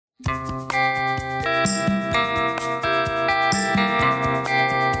Welcome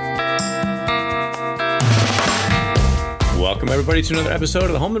everybody to another episode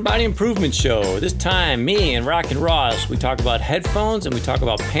of the Home and Body Improvement Show. This time, me and Rock and Ross, we talk about headphones and we talk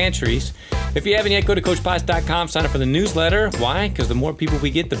about pantries. If you haven't yet, go to CoachPots.com, sign up for the newsletter. Why? Because the more people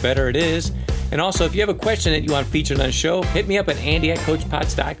we get, the better it is. And also, if you have a question that you want featured on the show, hit me up at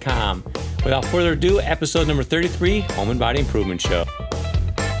Andy@CoachPots.com. Without further ado, episode number 33, Home and Body Improvement Show.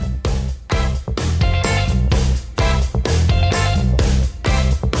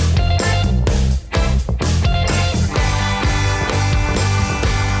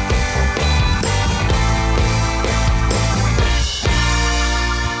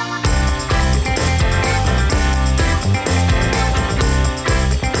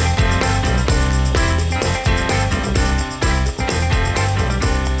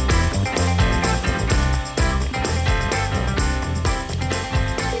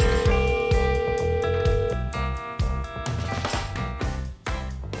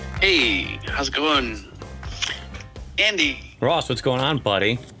 Hey, how's it going? Andy. Ross, what's going on,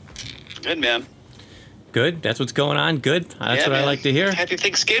 buddy? Good, man. Good? That's what's going on? Good? That's what I like to hear. Happy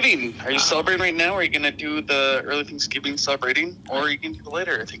Thanksgiving. Are you celebrating right now? Are you going to do the early Thanksgiving celebrating? Or are you going to do the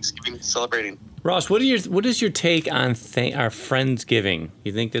later Thanksgiving celebrating? Ross, what is your take on our Friendsgiving?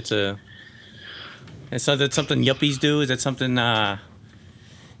 You think that's something yuppies do? Is that something,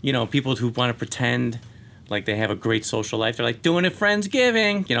 people who want to pretend like they have a great social life? They're like, doing it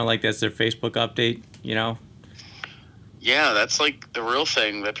Friendsgiving. Like that's their Facebook update, Yeah, that's like the real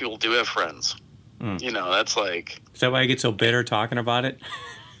thing, that people do have friends. That's like... Is that why I get so bitter talking about it?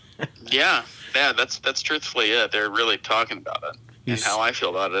 yeah, that's truthfully it. They're really talking about it. And how I feel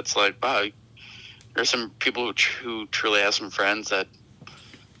about it. It's like, wow, there's some people who truly have some friends that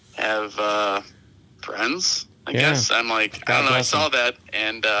have friends, I guess. I'm like, I don't know, I saw that,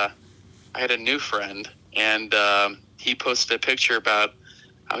 and I had a new friend, and he posted a picture about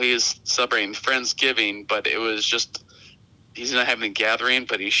how he is celebrating Friendsgiving, but it was just, he's not having a gathering,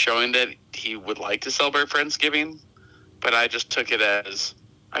 but he's showing that he would like to celebrate Friendsgiving. But I just took it as,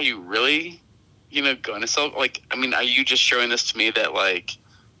 are you really, going to celebrate? Like, I mean, are you just showing this to me that, like,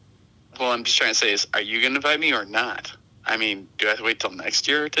 well, I'm just trying to say is, are you going to invite me or not? I mean, do I have to wait till next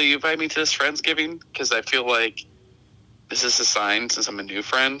year till you invite me to this Friendsgiving? Because I feel like this is a sign, since I'm a new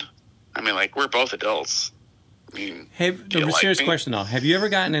friend. I mean, like, we're both adults. I mean, hey, serious question, though. Have you ever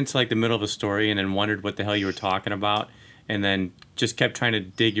gotten into, like, the middle of a story and then wondered what the hell you were talking about and then just kept trying to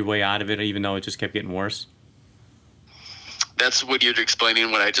dig your way out of it even though it just kept getting worse? That's what you're explaining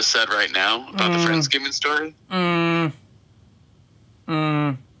what I just said right now about the Friendsgiving story?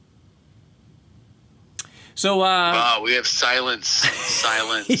 So, wow, we have silence.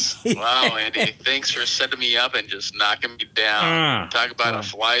 Wow, Andy, thanks for setting me up and just knocking me down. Talk about a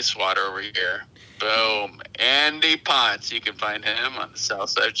fly swatter over here. Boom. Andy Potts. You can find him on the south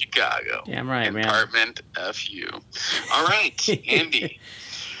side of Chicago. Damn right, man. Apartment FU. All right, Andy.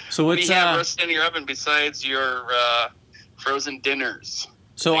 So what's what do you have roasted in your oven besides your frozen dinners?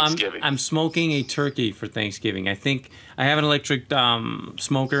 So I'm smoking a turkey for Thanksgiving. I think I have an electric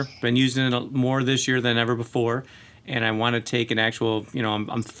smoker. Been using it more this year than ever before, and I want to take an actual.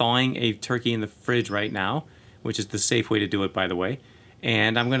 I'm thawing a turkey in the fridge right now, which is the safe way to do it, by the way.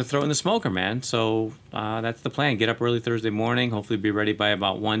 And I'm going to throw it in the smoker, man. So that's the plan. Get up early Thursday morning. Hopefully be ready by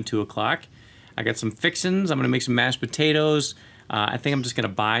about 1, 2 o'clock. I got some fixins. I'm going to make some mashed potatoes. I think I'm just going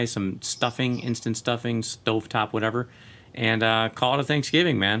to buy some stuffing, instant stuffing, stovetop, whatever. And call it a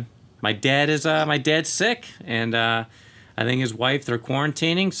Thanksgiving, man. My dad's sick, and I think his wife, they're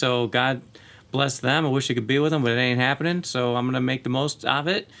quarantining, so God bless them. I wish I could be with them, but it ain't happening, so I'm going to make the most of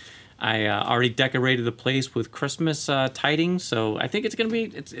it. I already decorated the place with Christmas tidings, so I think it'll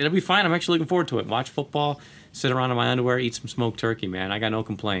be fine. I'm actually looking forward to it. Watch football, sit around in my underwear, eat some smoked turkey, man. I got no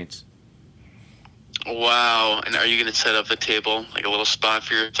complaints. Wow. And are you going to set up the table, like a little spot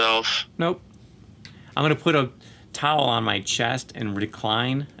for yourself? Nope. I'm going to put a towel on my chest and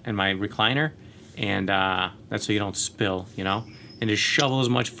recline in my recliner, and that's so you don't spill, and just shovel as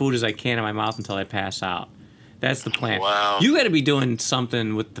much food as I can in my mouth until I pass out. That's the plan. Wow. You got to be doing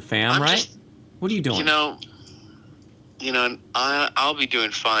something with the fam, right? What are you doing? I'll be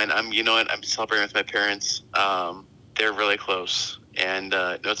doing fine. I'm celebrating with my parents. They're really close, and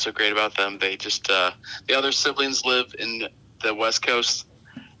what's so great about them? They just the other siblings live in the West Coast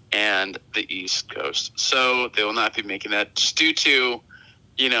and the East Coast, so they will not be making that just due to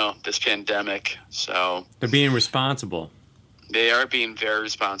this pandemic. So they're being responsible. They are being very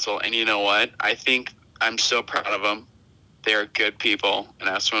responsible, and you know what? I think I'm so proud of them. They're good people, and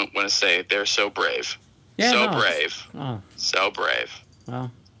I also want to say they're so brave. Yeah, so brave. Oh. So brave.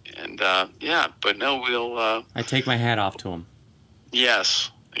 Well, And but no, we'll. I take my hat off to him.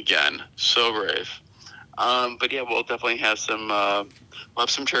 Yes, again, so brave. But yeah, we'll definitely have some. We'll have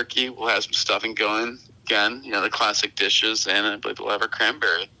some turkey. We'll have some stuffing going again. The classic dishes, and I believe we'll have our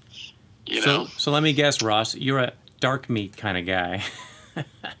cranberry. So let me guess, Ross. You're a dark meat kind of guy.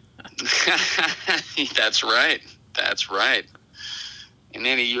 That's right. And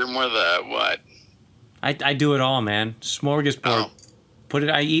Andy, you're more the what? I do it all, man. Smorgasbord. Oh.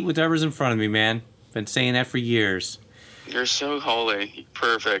 I eat whatever's in front of me, man. Been saying that for years. You're so holy.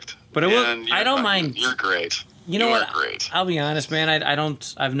 Perfect. But I don't mind. You're great. You know what? Great. I'll be honest, man.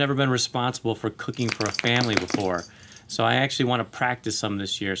 I've never been responsible for cooking for a family before. So I actually want to practice some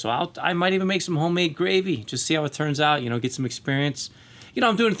this year. So I might even make some homemade gravy. Just see how it turns out. Get some experience.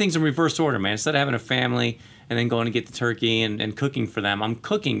 I'm doing things in reverse order, man. Instead of having a family and then going to get the turkey and cooking for them, I'm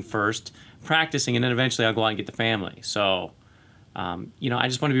cooking first, practicing, and then eventually I'll go out and get the family. So, I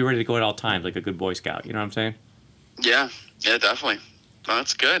just want to be ready to go at all times, like a good Boy Scout. You know what I'm saying? Yeah, definitely. Well,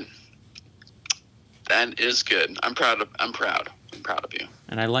 that's good. That is good. I'm proud of you.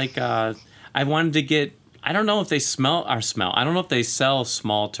 And I like. I wanted to get. I don't know if they I don't know if they sell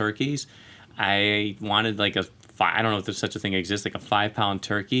small turkeys. I wanted like I don't know if there's such a thing exists, like a 5-pound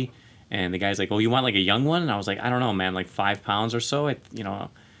turkey. And the guy's like, "Oh, you want like a young one?" And I was like, "I don't know, man, like 5 pounds or so.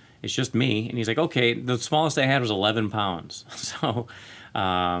 It's just me." And he's like, "Okay." The smallest I had was 11 pounds. So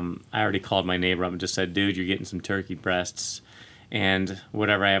I already called my neighbor up and just said, "Dude, you're getting some turkey breasts and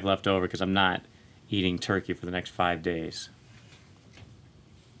whatever I have left over because I'm not eating turkey for the next 5 days."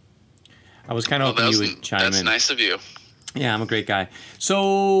 I was kind of hoping you would chime in. That's nice of you. Yeah, I'm a great guy.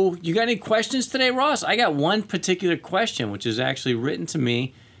 So, you got any questions today, Ross? I got one particular question, which is actually written to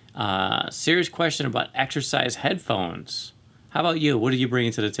me. Serious question about exercise headphones. How about you? What are you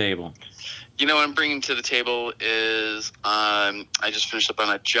bringing to the table? What I'm bringing to the table is I just finished up on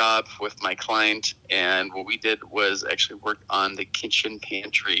a job with my client, and what we did was actually work on the kitchen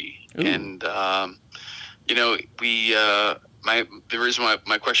pantry. Ooh. And, the reason why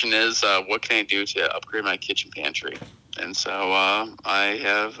my question is, what can I do to upgrade my kitchen pantry? And so I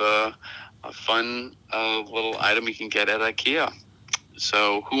have a fun little item you can get at IKEA.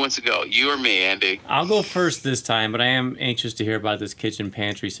 So who wants to go? You or me, Andy? I'll go first this time, but I am anxious to hear about this kitchen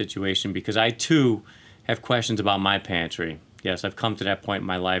pantry situation because I, too, have questions about my pantry. Yes, I've come to that point in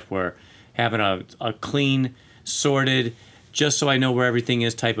my life where having a clean, sorted, just so I know where everything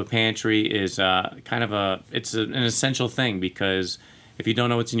is type of pantry is it's an essential thing because if you don't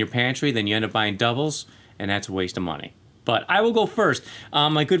know what's in your pantry, then you end up buying doubles, and that's a waste of money. But I will go first.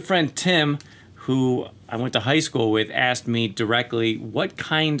 My good friend Tim, who I went to high school with, asked me directly, what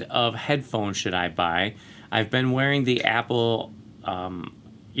kind of headphones should I buy? I've been wearing the Apple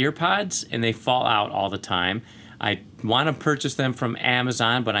EarPods, and they fall out all the time. I want to purchase them from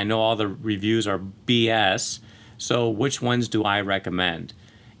Amazon, but I know all the reviews are BS. So which ones do I recommend?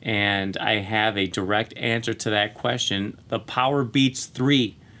 And I have a direct answer to that question. The Powerbeats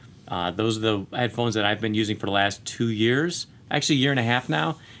 3. Those are the headphones that I've been using for the last 2 years. Actually, a year and a half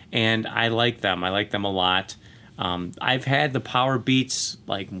now. And I like them. I like them a lot. I've had the Powerbeats,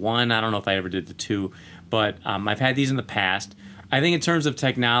 like 1. I don't know if I ever did the 2. But I've had these in the past. I think in terms of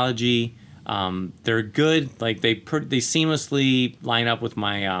technology, they're good. Like they seamlessly line up with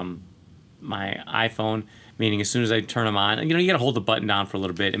my my iPhone. Meaning as soon as I turn them on, you got to hold the button down for a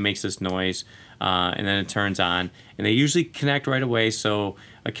little bit. It makes this noise, and then it turns on. And they usually connect right away, so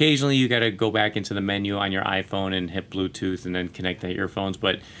occasionally you got to go back into the menu on your iPhone and hit Bluetooth and then connect the earphones.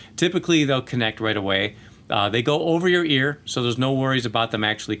 But typically they'll connect right away. They go over your ear, so there's no worries about them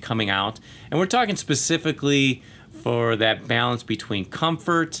actually coming out. And we're talking specifically for that balance between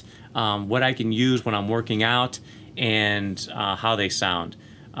comfort, what I can use when I'm working out, and how they sound.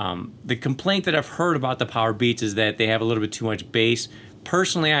 The complaint that I've heard about the Powerbeats is that they have a little bit too much bass.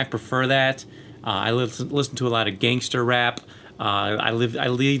 Personally, I prefer that. I listen to a lot of gangster rap. I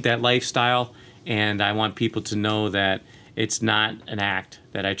lead that lifestyle, and I want people to know that it's not an act,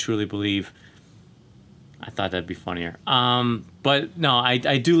 that I truly believe. I thought that'd be funnier. But no,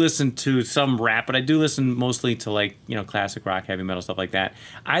 I do listen to some rap, but I do listen mostly to classic rock, heavy metal, stuff like that.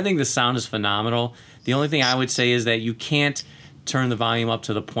 I think the sound is phenomenal. The only thing I would say is that you can't turn the volume up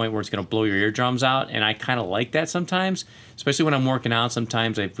to the point where it's going to blow your eardrums out, and I kind of like that sometimes, especially when I'm working out.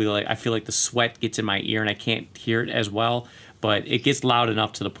 Sometimes I feel like the sweat gets in my ear and I can't hear it as well, but it gets loud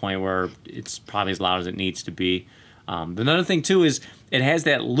enough to the point where it's probably as loud as it needs to be. Another thing too is it has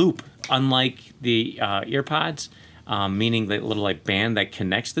that loop, unlike the EarPods, meaning the little band that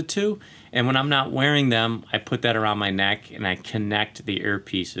connects the two. And when I'm not wearing them, I put that around my neck and I connect the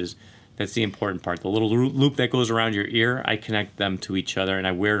earpieces That's the important part. The little loop that goes around your ear, I connect them to each other, and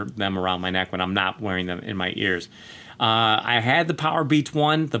I wear them around my neck when I'm not wearing them in my ears. I had the Power Beats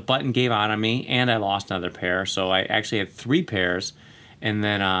 1. The button gave out on me, and I lost another pair. So I actually had 3 pairs, and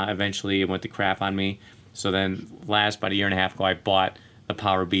then eventually it went to crap on me. So then about a year and a half ago, I bought the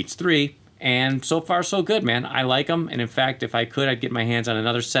Power Beats 3, and so far so good, man. I like them, and in fact, if I could, I'd get my hands on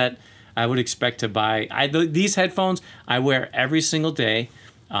another set. I would expect to buy these headphones. I wear every single day.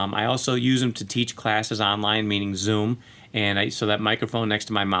 I also use them to teach classes online, meaning Zoom, and so that microphone next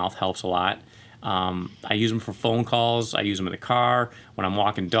to my mouth helps a lot. I use them for phone calls. I use them in the car. When I'm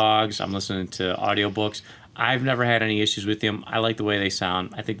walking dogs, I'm listening to audiobooks. I've never had any issues with them. I like the way they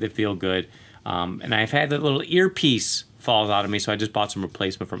sound. I think they feel good. And I've had that little earpiece falls out of me, so I just bought some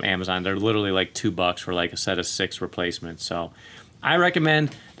replacement from Amazon. They're literally like $2 for like a set of 6 replacements. So I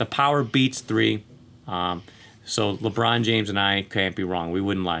recommend the Power Beats 3. So LeBron James and I can't be wrong. We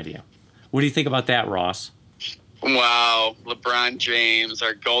wouldn't lie to you. What do you think about that, Ross? Wow, LeBron James,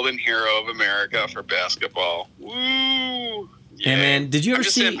 our golden hero of America for basketball. Woo! Yeah, hey man, did you ever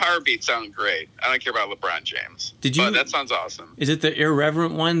see? I'm just saying Power Beats sound great. I don't care about LeBron James. But that sounds awesome. Is it the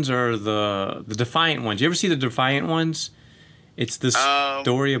irreverent ones or the defiant ones? You ever see the defiant ones? It's this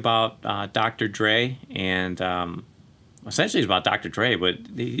story about Dr. Dre, and essentially it's about Dr. Dre, but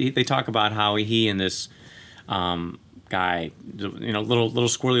they talk about how he and this guy, little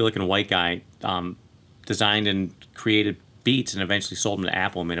squirrely looking white guy, designed and created beats and eventually sold them to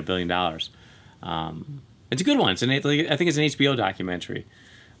Apple and made $1 billion. It's a good one. I think it's an HBO documentary.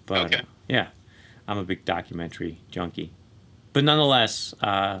 But okay. Yeah, I'm a big documentary junkie. But nonetheless,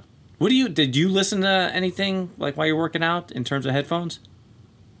 did you listen to anything like while you're working out in terms of headphones?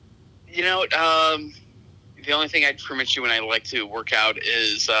 The only thing I'd permit you when I like to work out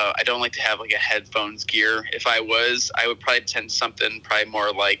is I don't like to have like a headphones gear. If I would probably tend to something probably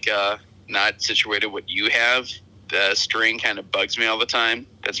more like not situated what you have. The string kind of bugs me all the time.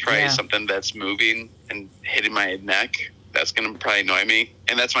 That's probably something that's moving and hitting my neck. That's going to probably annoy me.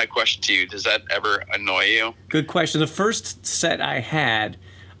 And that's my question to you. Does that ever annoy you? Good question. The first set I had,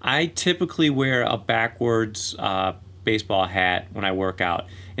 I typically wear a backwards baseball hat when I work out.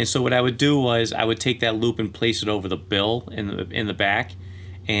 And so what I would do was I would take that loop and place it over the bill in the back.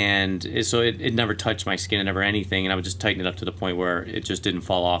 And so it never touched my skin, never anything. And I would just tighten it up to the point where it just didn't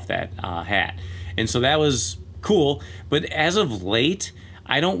fall off that hat. And so that was cool. But as of late,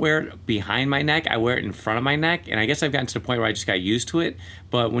 I don't wear it behind my neck. I wear it in front of my neck. And I guess I've gotten to the point where I just got used to it.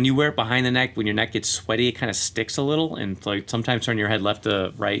 But when you wear it behind the neck, when your neck gets sweaty, it kind of sticks a little. And like sometimes turn your head left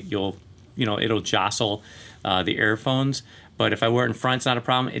to right, it'll jostle the earphones. But if I wear it in front, it's not a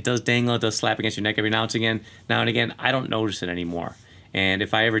problem. It does dangle. It does slap against your neck every now and again. I don't notice it anymore. And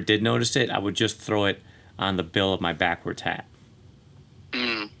if I ever did notice it, I would just throw it on the bill of my backwards hat.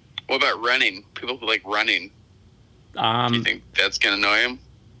 What about running? People who like running. Do you think that's going to annoy them?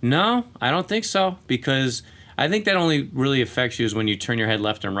 No, I don't think so. Because I think that only really affects you is when you turn your head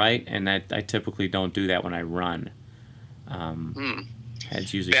left and right. And I typically don't do that when I run.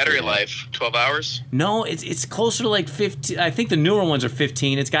 It's usually battery life, 12 hours? No, it's closer to like 15. I think the newer ones are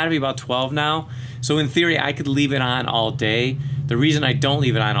 15. It's got to be about 12 now. So in theory, I could leave it on all day. The reason I don't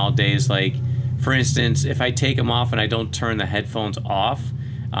leave it on all day is like, for instance, if I take them off and I don't turn the headphones off,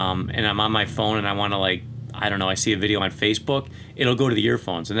 and I'm on my phone and I want to I see a video on Facebook, it'll go to the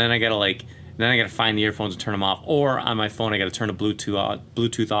earphones, and then I gotta find the earphones and turn them off. Or on my phone, I gotta turn the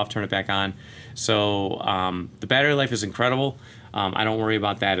Bluetooth off, turn it back on. So the battery life is incredible. I don't worry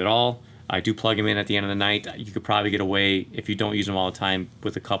about that at all. I do plug them in at the end of the night. You could probably get away, if you don't use them all the time,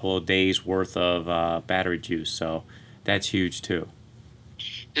 with a couple of days worth of battery juice. So that's huge too.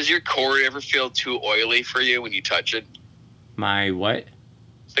 Does your cord ever feel too oily for you when you touch it? My what?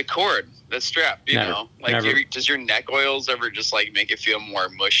 The cord, the strap, Never. Does your neck oils ever just like make it feel more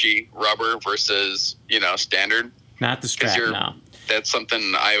mushy rubber versus, standard? Not the strap, no. That's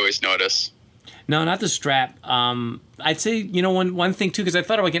something I always notice. No, not the strap. I'd say, one thing too, because I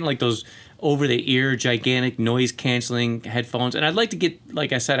thought about getting like those over-the-ear, gigantic noise-canceling headphones. And I'd like to get,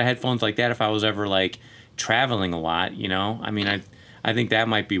 like I said, a headphones like that if I was ever like traveling a lot, I mean, I think that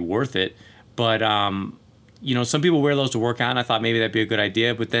might be worth it. But, some people wear those to work out, and I thought maybe that'd be a good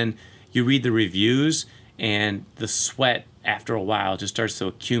idea. But then you read the reviews, and the sweat after a while just starts to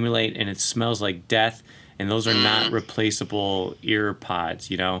accumulate, and it smells like death. And those are not replaceable ear pods,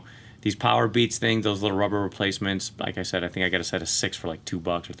 These Power Beats things, those little rubber replacements, like I said, I think I got a set of 6 for like $2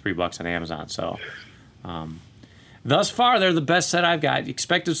 or $3 on Amazon. So, thus far, they're the best set I've got. You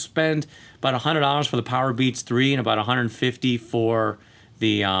expect to spend about $100 for the Power Beats 3 and about $150 for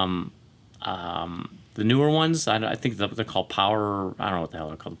the the newer ones. I think they're called Power. I don't know what the hell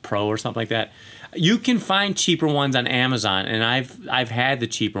they're called, Pro or something like that. You can find cheaper ones on Amazon, and I've had the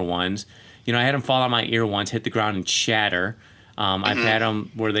cheaper ones. You know, I had them fall on my ear once, hit the ground and shatter. I've had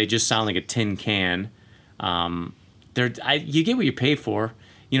them where they just sound like a tin can. You get what you pay for.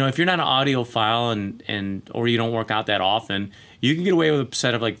 You know, if you're not an audiophile and or you don't work out that often, you can get away with a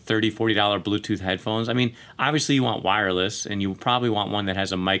set of like $30, $40 Bluetooth headphones. I mean, obviously you want wireless, and you probably want one that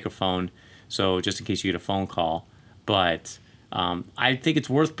has a microphone, so just in case you get a phone call. But I think it's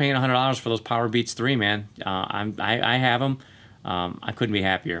worth paying $100 for those Power Beats 3, man. I have them. I couldn't be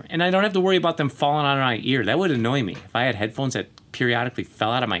happier. And I don't have to worry about them falling out of my ear. That would annoy me. If I had headphones that periodically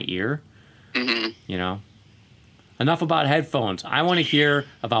fell out of my ear, you know. Enough about headphones. I want to hear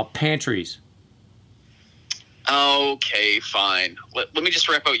about pantries. Okay, fine. Let me just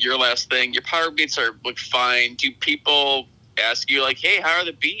wrap out your last thing. Your Power Beats look fine. Do people ask you, like, hey, how are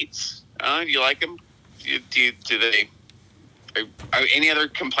the Beats? Do you like them? Do they... Are any other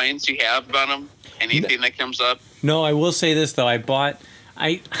complaints you have about them? Anything that comes up? No, I will say this, though.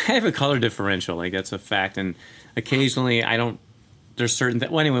 I have a color differential. Like, that's a fact. And occasionally I don't... There's certain...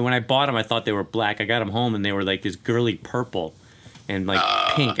 Well, anyway, when I bought them, I thought they were black. I got them home, and they were, like, this girly purple and, like,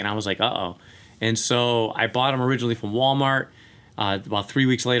 pink. And I was like, uh-oh. And so I bought them originally from Walmart. About 3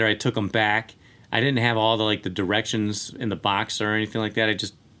 weeks later, I took them back. I didn't have all the, like, the directions in the box or anything like that. I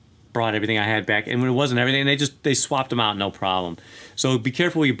just brought everything I had back. And when it wasn't everything, they swapped them out, no problem. So be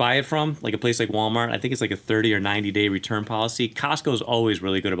careful where you buy it from, like a place like Walmart. I think it's like a 30 or 90-day return policy. Costco's always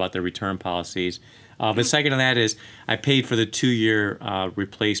really good about their return policies. But second to that is I paid for the 2-year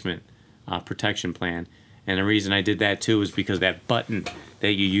replacement protection plan. And the reason I did that, too, is because that button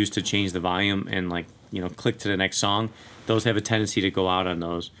that you use to change the volume and, like, you know, click to the next song, those have a tendency to go out on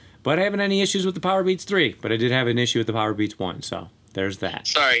those. But I haven't had any issues with the Power Beats 3, but I did have an issue with the Power Beats 1, so there's that.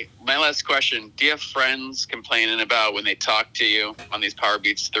 Sorry, my last question. Do you have friends complaining about when they talk to you on these Power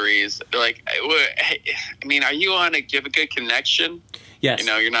Beats 3s? They're like, I mean, are you on a good connection? Yes. You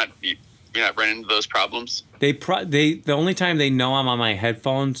know, you're not running into those problems? The only time they know I'm on my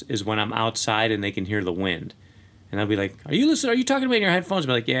headphones is when I'm outside and they can hear the wind. And they'll be like, are you listening? Are you talking about in your headphones? I'll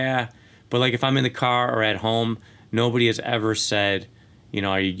be like, yeah. But like if I'm in the car or at home, nobody has ever said, you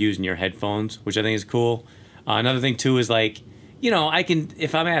know, are you using your headphones? Which I think is cool. Another thing too is like, you know,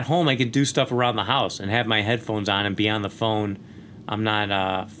 if I'm at home, I can do stuff around the house and have my headphones on and be on the phone. I'm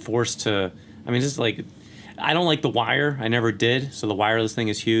not forced to. I mean, this is like, I don't like the wire. I never did. So the wireless thing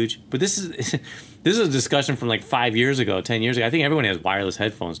is huge. But this is a discussion from like 5 years ago, 10 years ago. I think everyone has wireless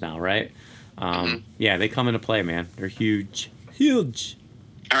headphones now, right? Yeah, they come into play, man. They're huge. Huge.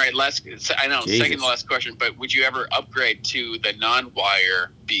 All right, I know, Jesus. Second to last question, but would you ever upgrade to the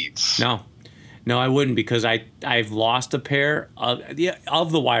non-wire Beats? No, I wouldn't, because I've lost a pair of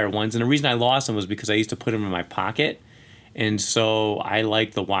the wire ones, and the reason I lost them was because I used to put them in my pocket, and so I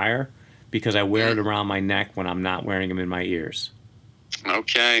like the wire because I wear it around my neck when I'm not wearing them in my ears.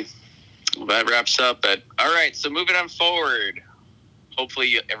 Okay, well, that wraps up it. All right, so moving on forward.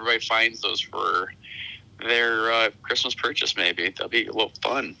 Hopefully everybody finds those for their Christmas purchase, maybe. That'll be a little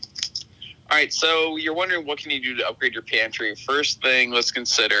fun. All right, so you're wondering what can you do to upgrade your pantry. First thing, let's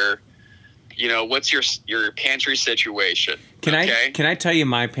consider, you know, what's your pantry situation? Can I tell you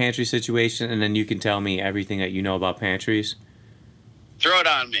my pantry situation, and then you can tell me everything that you know about pantries? Throw it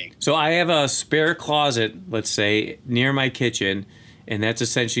on me. So I have a spare closet, let's say, near my kitchen, and that's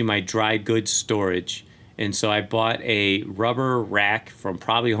essentially my dry goods storage. And so I bought a rubber rack from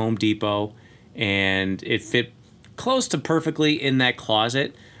probably Home Depot, and it fit close to perfectly in that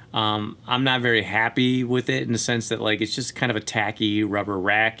closet. I'm not very happy with it in the sense that, like, it's just kind of a tacky rubber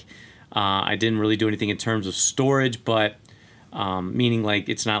rack. I didn't really do anything in terms of storage, but meaning, like,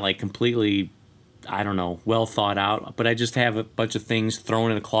 it's not, like, completely, I don't know, well thought out. But I just have a bunch of things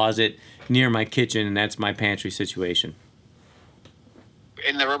thrown in a closet near my kitchen, and that's my pantry situation.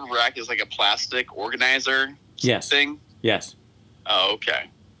 And the rubber rack is like a plastic organizer thing? Yes. Oh,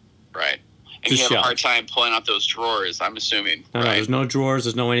 okay. Right. And you have a hard time pulling out those drawers, I'm assuming. No, there's no drawers,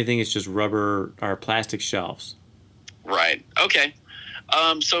 there's no anything, it's just rubber or plastic shelves. Right. Okay.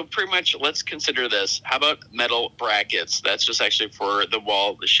 So pretty much let's consider this. How about metal brackets? That's just actually for the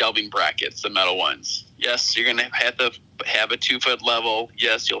shelving brackets, the metal ones. Yes, you're going to have to have a 2-foot level.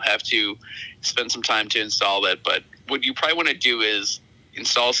 Yes, you'll have to spend some time to install it. But what you probably want to do is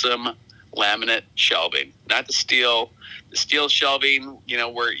install some laminate shelving, not the steel. The steel shelving, you know,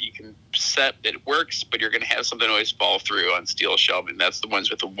 where you can set it works, but you're going to have something always fall through on steel shelving. That's the ones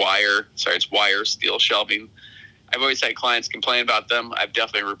with the wire. It's wire steel shelving. I've always had clients complain about them. I've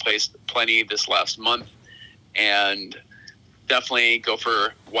definitely replaced plenty this last month, and definitely go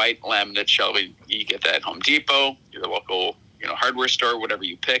for white laminate shelving. You get that at Home Depot, your local hardware store, whatever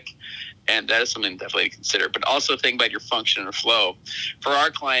you pick. And that is something definitely to consider. But also think about your function and flow. For our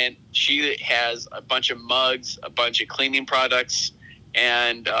client, she has a bunch of mugs, a bunch of cleaning products,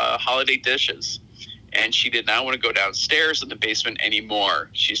 and holiday dishes. And she did not want to go downstairs in the basement anymore.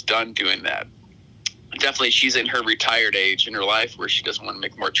 She's done doing that. Definitely, she's in her retired age in her life where she doesn't want to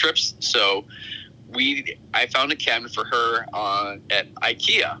make more trips. So I found a cabinet for her at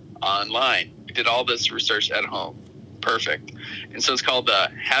IKEA online. We did all this research at home. Perfect. And so it's called the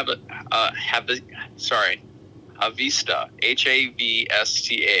Havista, Havista.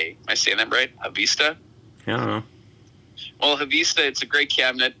 Am I saying that right? Havista? I don't know. Well, Havista, it's a great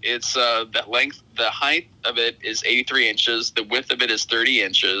cabinet. It's the height of it is 83 inches. The width of it is 30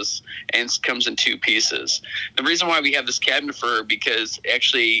 inches, and it comes in 2 pieces. The reason why we have this cabinet for her, because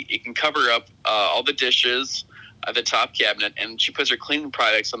actually it can cover up all the dishes at the top cabinet, and she puts her cleaning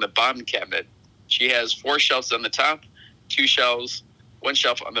products on the bottom cabinet. She has 4 shelves on the top, 2 shelves, 1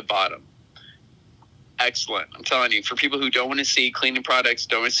 shelf on the bottom. Excellent. I'm telling you, for people who don't want to see cleaning products,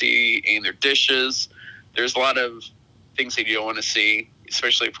 don't want to see any of their dishes, there's a lot of things that you don't want to see,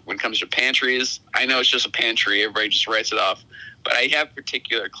 especially when it comes to pantries. I know it's just a pantry. Everybody just writes it off. But I have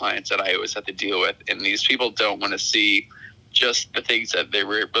particular clients that I always have to deal with, and these people don't want to see just the things that they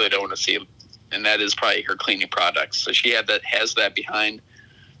really don't want to see, and that is probably her cleaning products. So she has that behind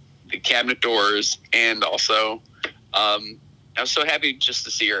the cabinet doors, and also I'm so happy just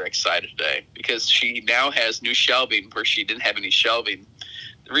to see her excited today because she now has new shelving where she didn't have any shelving.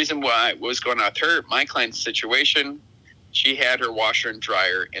 The reason why what was going on with her, my client's situation, she had her washer and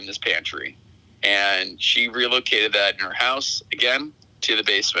dryer in this pantry, and she relocated that in her house again to the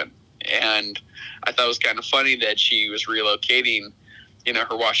basement. And I thought it was kind of funny that she was relocating,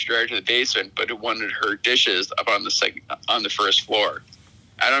 her washer and dryer to the basement, but it wanted her dishes up on the first floor.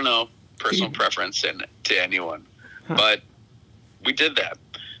 I don't know, personal preference to anyone, but we did that.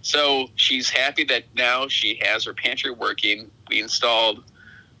 So she's happy that now she has her pantry working. We installed,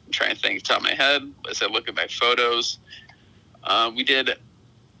 I'm trying to think off the top of my head, as I look at my photos, we did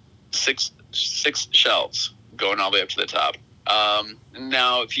six shelves going all the way up to the top.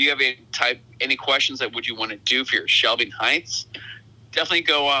 Now, if you have any questions that would you want to do for your shelving heights, definitely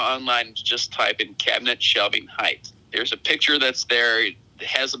go online and just type in cabinet shelving height. There's a picture that's there. It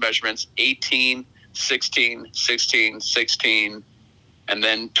has the measurements 18, 16, 16, 16, and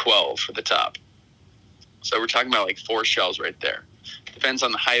then 12 for the top. So we're talking about like 4 shelves right there. Depends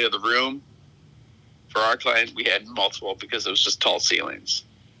on the height of the room. For our client, we had multiple because it was just tall ceilings.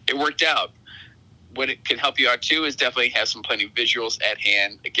 It worked out. What it can help you out too is definitely have plenty of visuals at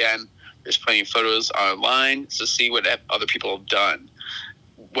hand. Again, there's plenty of photos online to see what other people have done.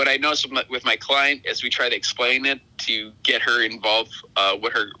 What I noticed with my client as we try to explain it to get her involved,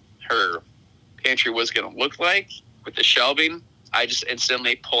 what her pantry was going to look like with the shelving, I just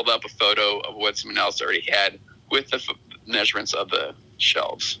instantly pulled up a photo of what someone else already had with the measurements of the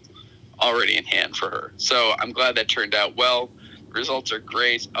shelves already in hand for her. So I'm glad that turned out well. The results are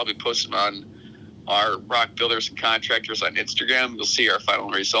great. I'll be posting on our Rock Builders and Contractors on Instagram. You'll see our final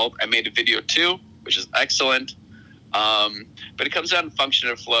result. I made a video too, which is excellent. But it comes down to function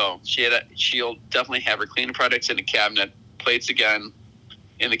and flow. She'll definitely have her cleaning products in the cabinet, plates again,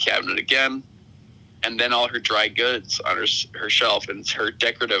 in the cabinet again, and then all her dry goods on her shelf and her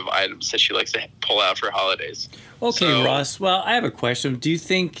decorative items that she likes to pull out for holidays. Okay, Russ. Well, I have a question. Do you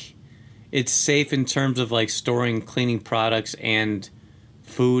think it's safe in terms of like storing cleaning products and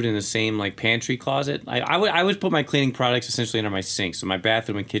food in the same like pantry closet? I would put my cleaning products essentially under my sink, so my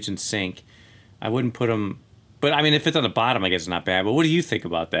bathroom and kitchen sink. I wouldn't put them, but I mean, if it's on the bottom, I guess it's not bad. But what do you think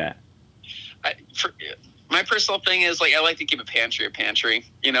about that? My personal thing is like I like to keep a pantry.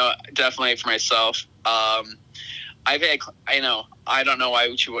 Definitely for myself. I don't know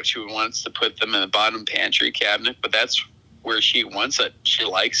why she would want us to put them in the bottom pantry cabinet, but that's where she wants it. She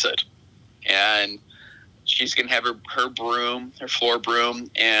likes it, and she's gonna have her broom, her floor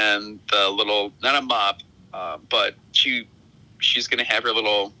broom, and the little, not a mop, but she's gonna have her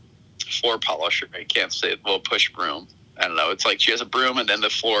little floor polisher. I can't say it, little push broom. I don't know. It's like she has a broom and then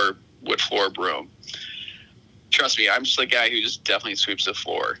the wood floor broom. Trust me, I'm just the guy who just definitely sweeps the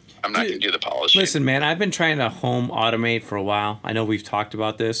floor. I'm not going to do the polishing. Listen, man, I've been trying to home automate for a while. I know we've talked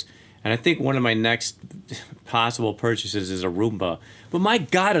about this, and I think one of my next possible purchases is a Roomba. But my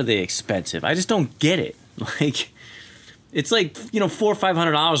God, are they expensive? I just don't get it. Like, it's like, $400 or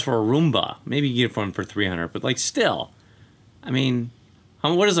 $500 for a Roomba. Maybe you get one for $300, but like still, I mean,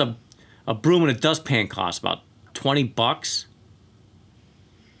 what does a broom and a dustpan cost? About $20?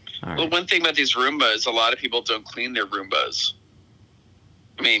 Right. Well, one thing about these Roombas, a lot of people don't clean their Roombas.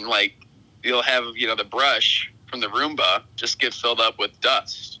 I mean, like, you'll have, the brush from the Roomba just get filled up with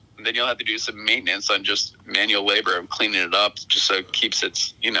dust. And then you'll have to do some maintenance on just manual labor of cleaning it up just so it keeps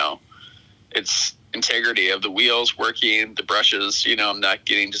its, its integrity of the wheels working, the brushes, not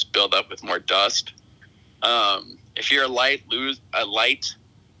getting just built up with more dust. If you're a light,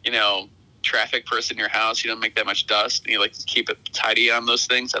 traffic person in your house, you don't make that much dust, and you like to keep it tidy on those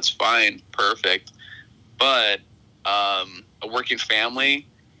things, that's fine, perfect. But a working family,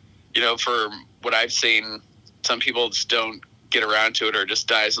 for what I've seen, some people just don't get around to it or just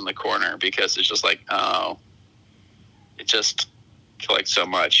dies in the corner because it's just like, it just collects so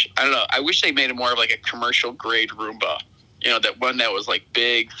much. I don't know. I wish they made it more of like a commercial grade Roomba. That one that was like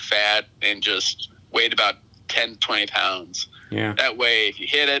big, fat, and just weighed about 10, 20 pounds. Yeah. That way, if you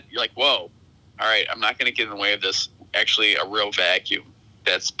hit it, you're like, whoa, all right, I'm not going to get in the way of this, actually a real vacuum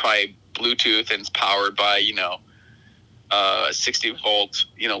that's probably Bluetooth and it's powered by, a 60-volt,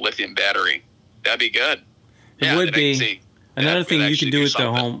 lithium battery. That'd be good. It would be. Another thing you can do with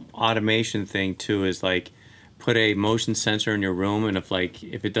the home automation thing, too, is like put a motion sensor in your room, and if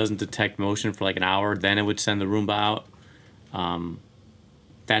it doesn't detect motion for like an hour, then it would send the Roomba out.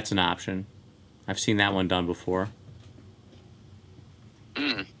 That's an option. I've seen that one done before.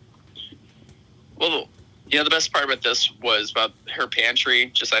 Well, the best part about this was about her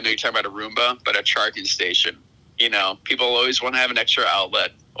pantry. Just, I know you're talking about a Roomba, but a charging station. People always want to have an extra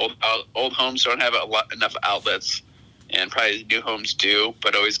outlet. Old homes don't have enough outlets, and probably new homes do,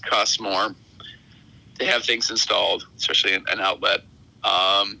 but always costs more to have things installed, especially an outlet.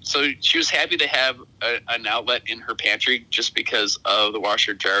 So she was happy to have an outlet in her pantry just because of the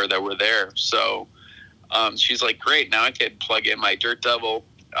washer dryer that were there. So she's like, great, now I could plug in my Dirt Devil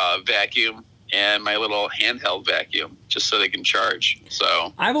vacuum and my little handheld vacuum just so they can charge.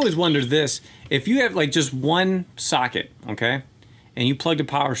 So I've always wondered this. If you have like just one socket, okay, and you plugged a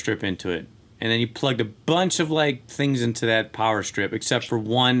power strip into it, and then you plugged a bunch of like things into that power strip except for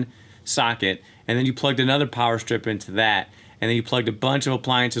one socket, and then you plugged another power strip into that, and then you plugged a bunch of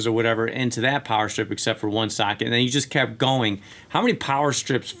appliances or whatever into that power strip except for one socket, and then you just kept going. How many power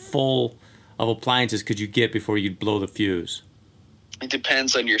strips full of appliances could you get before you'd blow the fuse? It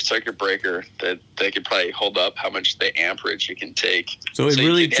depends on your circuit breaker that they could probably hold up how much the amperage you can take. So it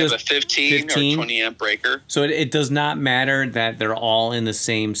really you could just have a 15 or 20 amp breaker. So it does not matter that they're all in the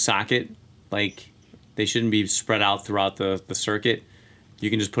same socket. Like they shouldn't be spread out throughout the circuit.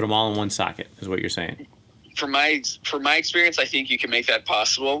 You can just put them all in one socket, is what you're saying. For my experience, I think you can make that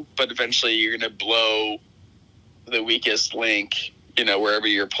possible, but eventually you're going to blow the weakest link, wherever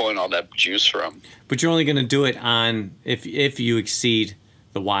you're pulling all that juice from. But you're only going to do it on if you exceed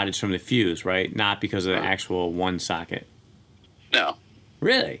the wattage from the fuse, right? Not because of the actual one socket. No.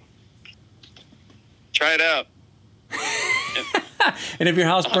 Really? Try it out. And if your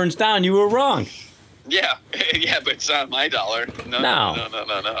house burns down, you were wrong. Yeah, but it's not my dollar. No.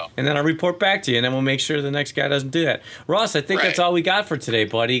 And then I'll report back to you, and then we'll make sure the next guy doesn't do that. Ross, I think that's all we got for today,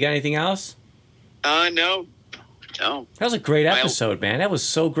 buddy. You got anything else? No. That was a great episode, man. That was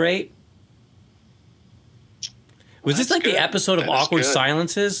so great. Was this like good. The episode of Awkward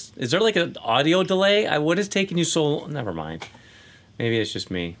Silences? Is there like an audio delay? What is taking you so... Never mind. Maybe it's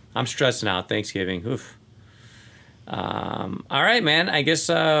just me. I'm stressing out. Thanksgiving. Oof. All right, man. I guess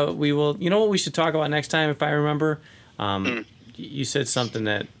we will... You know what we should talk about next time, if I remember? You said something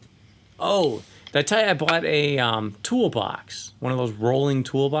that... Oh, did I tell you I bought a toolbox? One of those rolling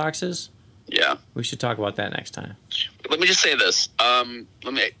toolboxes? Yeah. We should talk about that next time. Let me just say this.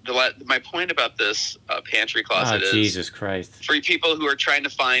 My point about this pantry closet is... Jesus Christ. For people who are trying to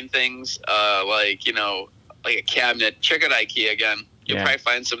find things like a cabinet, check out IKEA again. You'll probably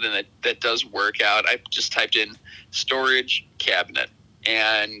find something that does work out. I just typed in storage cabinet,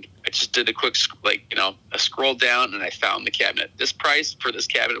 and I just did a quick, a scroll down, and I found the cabinet. This price for this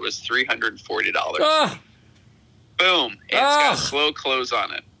cabinet was $340. Boom. And it's got slow close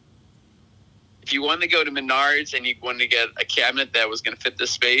on it. If you wanted to go to Menards and you wanted to get a cabinet that was going to fit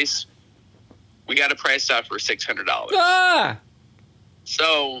this space, we got it priced out for $600.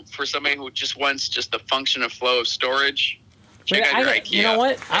 So for somebody who just wants just the function of flow of storage, check out your IKEA. You know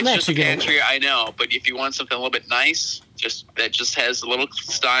what? I'm it's actually just a pantry, I know, but if you want something a little bit nice, that just has a little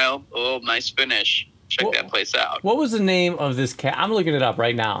style, a little nice finish, check that place out. What was the name of this I'm looking it up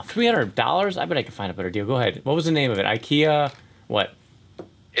right now. $300? I bet I can find a better deal. Go ahead. What was the name of it? IKEA what?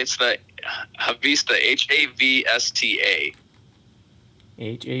 It's the Havista, Havsta.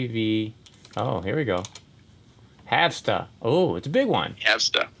 HAV. Oh, here we go. Havsta. Oh, it's a big one.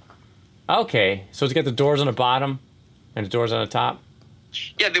 Havsta. Okay, so it's got the doors on the bottom and the doors on the top?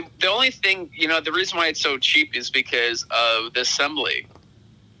 Yeah, the only thing, the reason why it's so cheap is because of the assembly.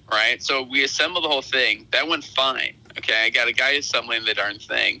 right? So we assembled the whole thing. That went fine. Okay, I got a guy assembling the darn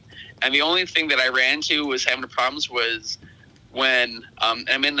thing. And the only thing that I ran into was having problems was when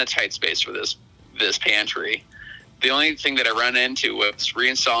I'm in the tight space for this pantry. The only thing that I run into was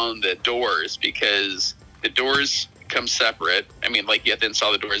reinstalling the doors, because the doors come separate. I mean, like, you have to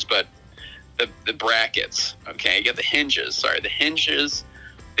install the doors, but the brackets, okay, you get the hinges. The hinges,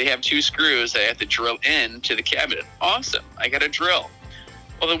 they have 2 screws that I have to drill into the cabinet. Awesome, I got a drill.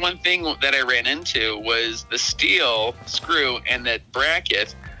 Well, the one thing that I ran into was the steel screw and that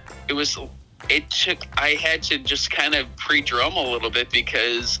bracket. I had to just kind of pre-drill them a little bit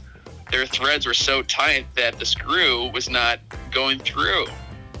because their threads were so tight that the screw was not going through.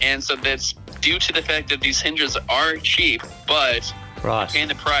 And so that's due to the fact that these hinges are cheap, but Ross, paying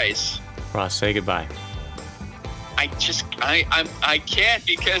the price. Ross, say goodbye. I can't,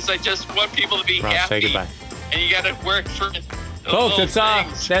 because I just want people to be Ross, happy. say goodbye. And you got to work for Folks,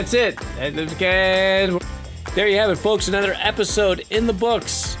 that's it. Again, there you have it, folks. Another episode in the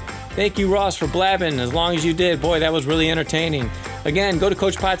books. Thank you, Ross, for blabbing as long as you did. Boy, that was really entertaining. Again, go to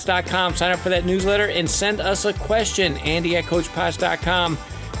CoachPots.com, sign up for that newsletter, and send us a question. Andy@CoachPots.com.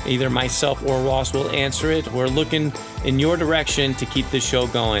 Either myself or Ross will answer it. We're looking in your direction to keep this show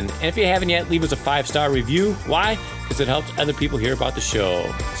going. And if you haven't yet, leave us a 5-star review. Why? Because it helps other people hear about the show.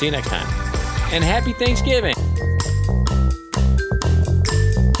 See you next time. And happy Thanksgiving.